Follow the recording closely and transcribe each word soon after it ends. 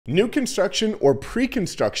New construction or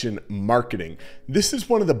pre-construction marketing. This is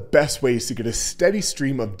one of the best ways to get a steady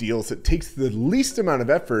stream of deals that takes the least amount of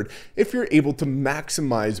effort if you're able to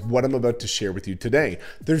maximize what I'm about to share with you today.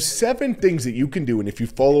 There's 7 things that you can do, and if you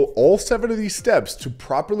follow all 7 of these steps to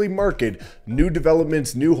properly market new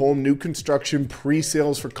developments, new home, new construction,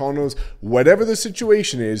 pre-sales for condos, whatever the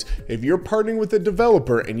situation is, if you're partnering with a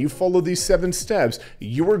developer and you follow these 7 steps,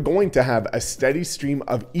 you are going to have a steady stream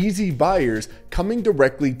of easy buyers coming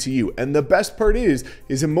directly to you. And the best part is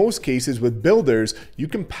in most cases with builders, you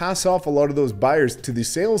can pass off a lot of those buyers to the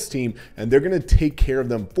sales team and they're going to take care of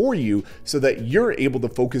them for you so that you're able to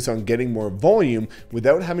focus on getting more volume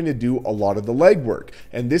without having to do a lot of the legwork.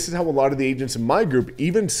 And this is how a lot of the agents in my group,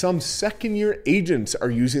 even some second-year agents, are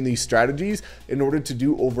using these strategies in order to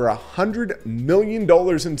do over $100 million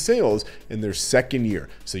in sales in their second year.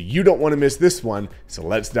 So you don't want to miss this one. So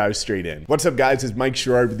let's dive straight in. What's up, guys? It's Mike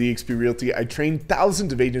Sherrard with eXp Realty. I train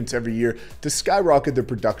thousands of agents every year to skyrocket their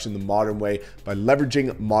production the modern way by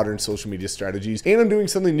leveraging modern social media strategies. And I'm doing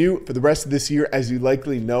something new for the rest of this year. As you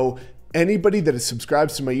likely know, anybody that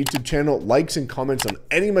subscribes to my YouTube channel, likes and comments on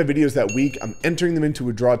any of my videos that week, I'm entering them into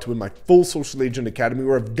a draw to win my full Social Agent Academy,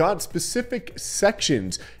 where I've got specific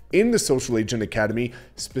sections in the Social Agent Academy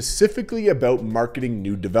specifically about marketing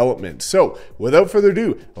new developments. So without further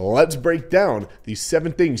ado, let's break down these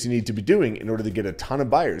 7 things you need to be doing in order to get a ton of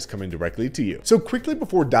buyers coming directly to you. So quickly,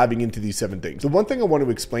 before diving into these 7 things, the one thing I want to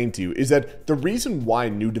explain to you is that the reason why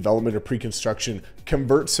new development or pre-construction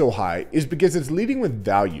converts so high is because it's leading with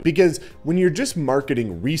value. Because when you're just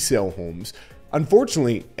marketing resale homes,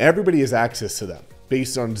 unfortunately, everybody has access to them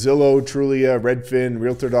based on Zillow, Trulia, Redfin,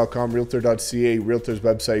 Realtor.com, Realtor.ca, Realtors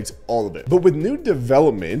websites, all of it. But with new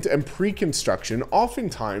development and pre-construction,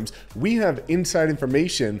 oftentimes we have inside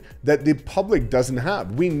information that the public doesn't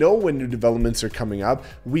have. We know when new developments are coming up.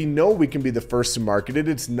 We know we can be the first to market it.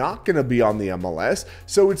 It's not gonna be on the MLS.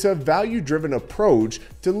 So it's a value-driven approach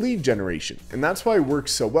to lead generation. And that's why it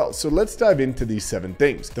works so well. So let's dive into these 7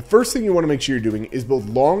 things. The first thing you wanna make sure you're doing is both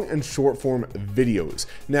long and short form videos.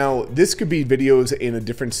 Now, this could be videos in a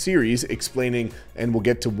different series explaining, and we'll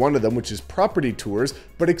get to one of them, which is property tours,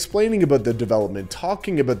 but explaining about the development,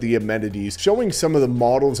 talking about the amenities, showing some of the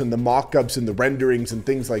models and the mock-ups and the renderings and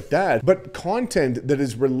things like that, but content that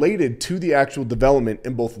is related to the actual development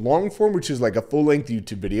in both long form, which is like a full-length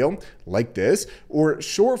YouTube video like this, or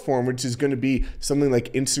short form, which is going to be something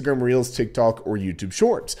like Instagram Reels, TikTok, or YouTube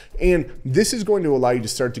Shorts. And this is going to allow you to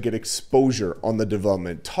start to get exposure on the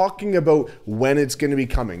development, talking about when it's going to be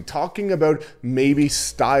coming, talking about maybe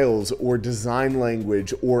styles or design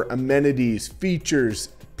language or amenities, features,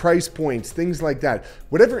 price points, things like that.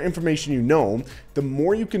 Whatever information you know, the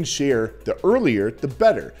more you can share, the earlier, the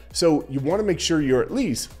better. So you want to make sure you're at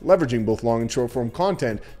least leveraging both long and short form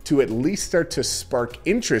content to at least start to spark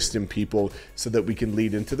interest in people so that we can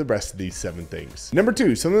lead into the rest of these 7 things. Number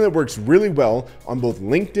 2, something that works really well on both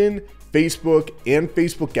LinkedIn, Facebook, and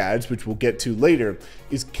Facebook ads, which we'll get to later,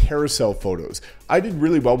 is carousel photos. I did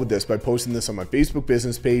really well with this by posting this on my Facebook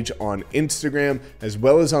business page, on Instagram, as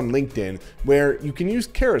well as on LinkedIn, where you can use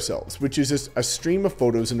carousels, which is just a stream of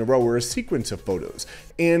photos in a row or a sequence of photos.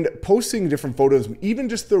 And posting different photos, even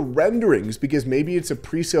just the renderings, because maybe it's a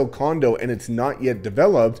pre-sale condo and it's not yet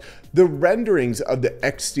developed, the renderings of the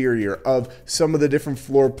exterior, of some of the different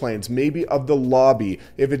floor plans, maybe of the lobby.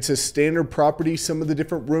 If it's a standard property, some of the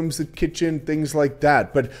different rooms, the kitchen, things like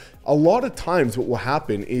that. But a lot of times what will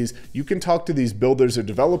happen is you can talk to these builders or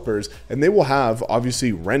developers and they will have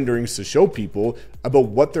obviously renderings to show people about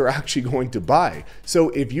what they're actually going to buy. So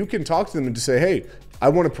if you can talk to them and just say, hey, I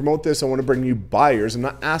want to promote this. I want to bring you buyers. I'm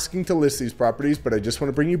not asking to list these properties, but I just want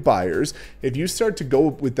to bring you buyers. If you start to go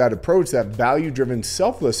with that approach, that value-driven,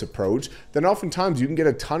 selfless approach, then oftentimes you can get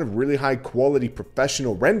a ton of really high quality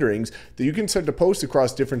professional renderings that you can start to post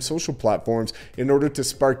across different social platforms in order to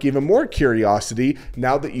spark even more curiosity.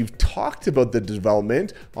 Now that you've talked about the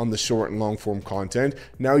development on the short and long form content,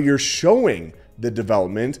 now you're showing the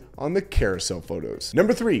development on the carousel photos.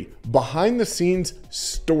 Number 3, behind the scenes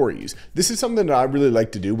stories. This is something that I really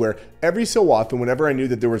like to do, where every so often, whenever I knew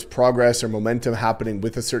that there was progress or momentum happening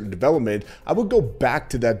with a certain development, I would go back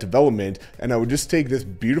to that development and I would just take this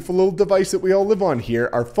beautiful little device that we all live on here,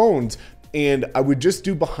 our phones, and I would just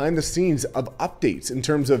do behind the scenes of updates in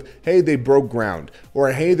terms of, hey, they broke ground,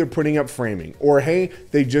 or hey, they're putting up framing, or hey,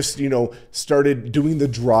 they just, started doing the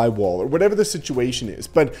drywall, or whatever the situation is.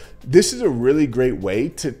 But this is a really great way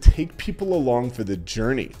to take people along for the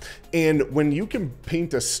journey. And when you can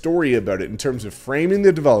paint a story about it in terms of framing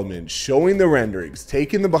the development, showing the renderings,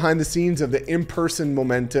 taking the behind the scenes of the in-person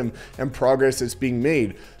momentum and progress that's being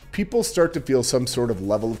made, people start to feel some sort of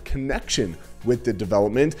level of connection with the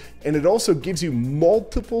development, and it also gives you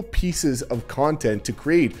multiple pieces of content to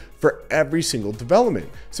create for every single development.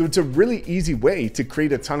 So it's a really easy way to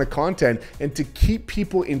create a ton of content and to keep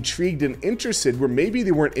people intrigued and interested where maybe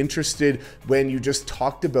they weren't interested when you just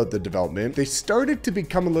talked about the development. They started to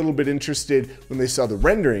become a little bit interested when they saw the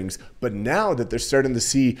renderings, but now that they're starting to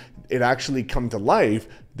see it actually come to life,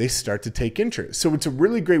 they start to take interest. So it's a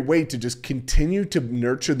really great way to just continue to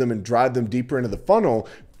nurture them and drive them deeper into the funnel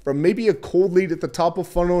from maybe a cold lead at the top of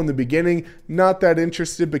funnel in the beginning, not that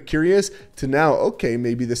interested but curious, to now, okay,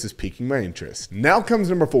 maybe this is piquing my interest. Now comes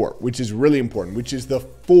number 4, which is really important, which is the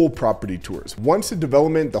full property tours. Once the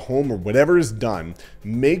development, the home, or whatever is done,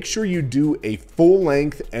 make sure you do a full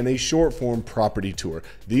length and a short form property tour.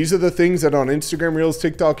 These are the things that on Instagram Reels,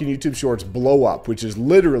 TikTok, and YouTube Shorts blow up, which is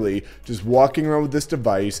literally just walking around with this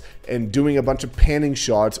device and doing a bunch of panning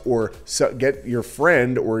shots, or get your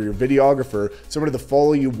friend or your videographer, somebody to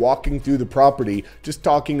follow you walking through the property, just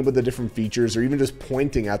talking about the different features, or even just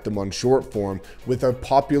pointing at them on short form with a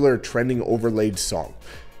popular trending overlaid song.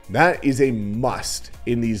 That is a must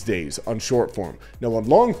in these days on short form. Now on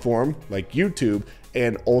long form, like YouTube,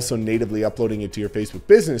 and also natively uploading it to your Facebook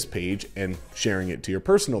business page and sharing it to your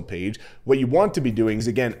personal page, what you want to be doing is,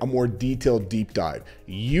 again, a more detailed deep dive.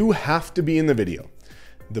 You have to be in the video.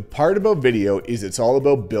 The part about video is it's all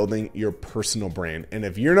about building your personal brand. And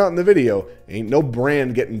if you're not in the video, ain't no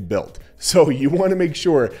brand getting built. So you want to make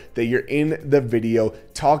sure that you're in the video,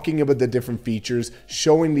 talking about the different features,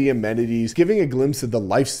 showing the amenities, giving a glimpse of the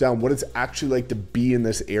lifestyle, what it's actually like to be in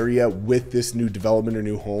this area with this new development or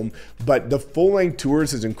new home. But the full length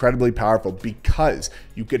tours is incredibly powerful because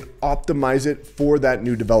you can optimize it for that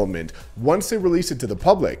new development. Once they release it to the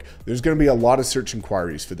public, there's going to be a lot of search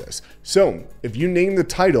inquiries for this. So if you name the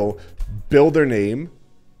title builder name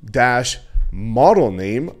dash model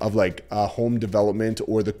name of like a home development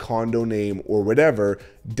or the condo name or whatever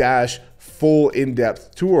dash full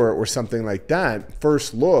in-depth tour or something like that,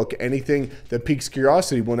 first look, anything that piques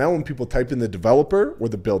curiosity, well, now when people type in the developer or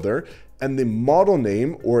the builder and the model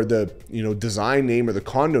name or the design name or the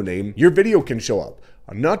condo name, your video can show up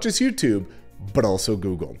on not just YouTube, but also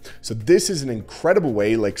Google. So this is an incredible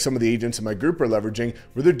way, like some of the agents in my group are leveraging,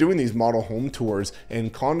 where they're doing these model home tours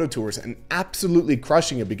and condo tours and absolutely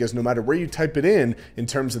crushing it, because no matter where you type it in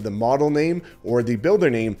terms of the model name or the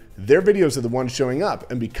builder name, their videos are the ones showing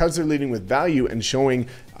up. And because they're leading with value and showing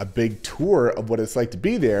a big tour of what it's like to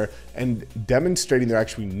be there and demonstrating they're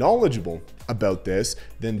actually knowledgeable about this,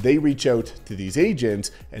 then they reach out to these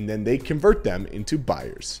agents and then they convert them into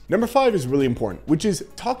buyers. Number 5 is really important, which is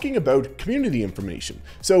talking about community information.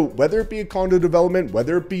 So whether it be a condo development,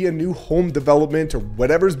 whether it be a new home development, or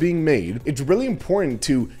whatever's being made, it's really important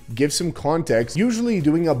to give some context, usually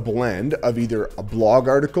doing a blend of either a blog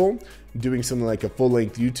article, doing something like a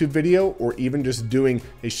full-length YouTube video, or even just doing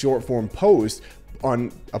a short form post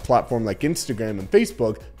on a platform like Instagram and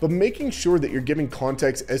Facebook, but making sure that you're giving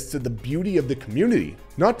context as to the beauty of the community,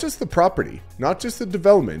 not just the property, not just the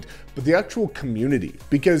development, but the actual community.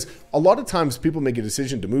 Because a lot of times people make a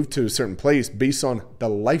decision to move to a certain place based on the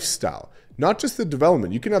lifestyle, not just the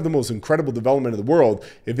development. You can have the most incredible development in the world.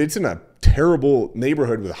 If it's in a terrible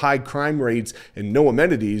neighborhood with high crime rates and no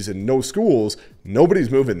amenities and no schools,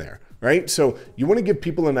 nobody's moving there, right? So you want to give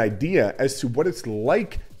people an idea as to what it's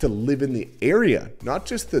like to live in the area, not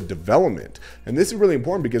just the development. And this is really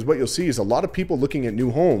important because what you'll see is a lot of people looking at new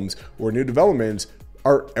homes or new developments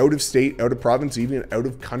are out of state, out of province, even out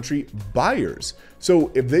of country buyers.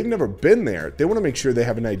 So if they've never been there, they want to make sure they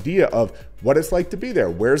have an idea of what it's like to be there.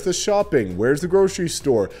 Where's the shopping? Where's the grocery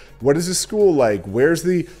store? What is the school like? Where's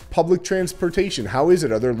the public transportation? How is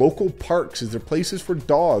it? Are there local parks? Is there places for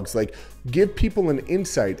dogs? Like, give people an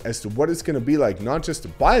insight as to what it's going to be like, not just to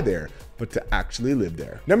buy there, but to actually live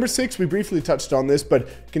there. Number 6, we briefly touched on this, but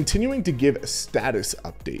continuing to give status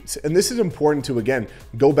updates. And this is important to, again,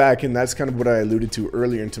 go back, and that's kind of what I alluded to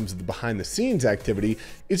earlier in terms of the behind the scenes activity,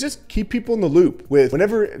 is just keep people in the loop with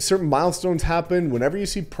whenever certain milestones happen, whenever you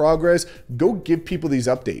see progress, go give people these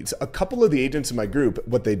updates. A couple of the agents in my group,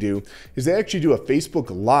 what they do is they actually do a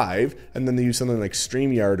Facebook Live, and then they use something like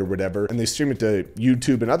StreamYard or whatever, and they stream it to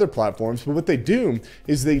YouTube and other platforms. But what they do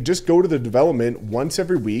is they just go to the development once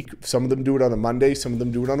every week. Some of them do it on a Monday, some of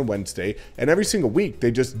them do it on a Wednesday, and every single week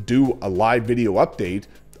they just do a live video update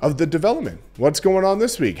of the development. What's going on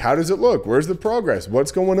this week? How does it look? Where's the progress?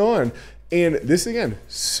 What's going on? And this, again,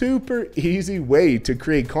 super easy way to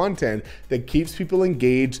create content that keeps people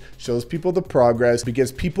engaged, shows people the progress,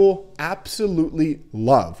 because people absolutely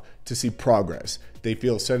love to to see progress. They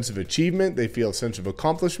feel a sense of achievement, they feel a sense of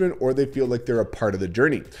accomplishment, or they feel like they're a part of the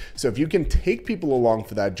journey. So if you can take people along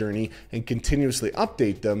for that journey and continuously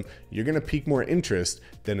update them, you're gonna pique more interest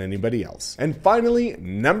than anybody else. And finally,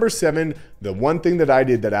 number 7, the one thing that I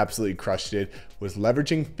did that absolutely crushed it was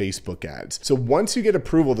leveraging Facebook ads. So once you get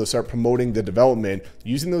approval to start promoting the development,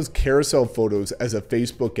 using those carousel photos as a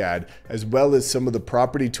Facebook ad, as well as some of the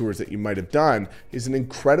property tours that you might have done, is an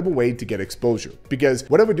incredible way to get exposure. Because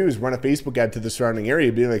what I would do is run a Facebook ad to the surrounding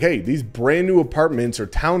area, being like, hey, these brand new apartments or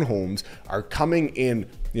townhomes are coming in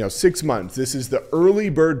 6 months. This is the early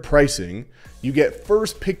bird pricing. You get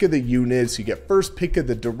first pick of the units, you get first pick of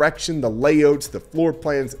the direction, the layouts, the floor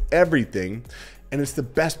plans, everything. And it's the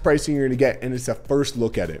best pricing you're gonna get, and it's a first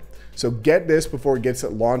look at it. So get this before it gets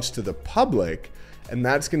launched to the public, and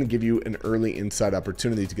that's gonna give you an early inside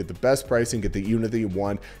opportunity to get the best pricing, get the unit that you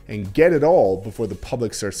want, and get it all before the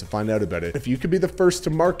public starts to find out about it. If you could be the first to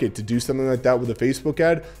market to do something like that with a Facebook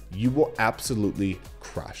ad, you will absolutely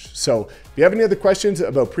crush. So if you have any other questions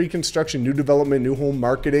about pre-construction, new development, new home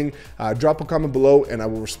marketing, drop a comment below and I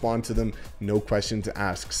will respond to them. No questions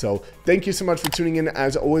asked. So thank you so much for tuning in.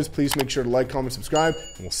 As always, please make sure to like, comment, subscribe,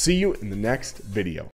 and we'll see you in the next video.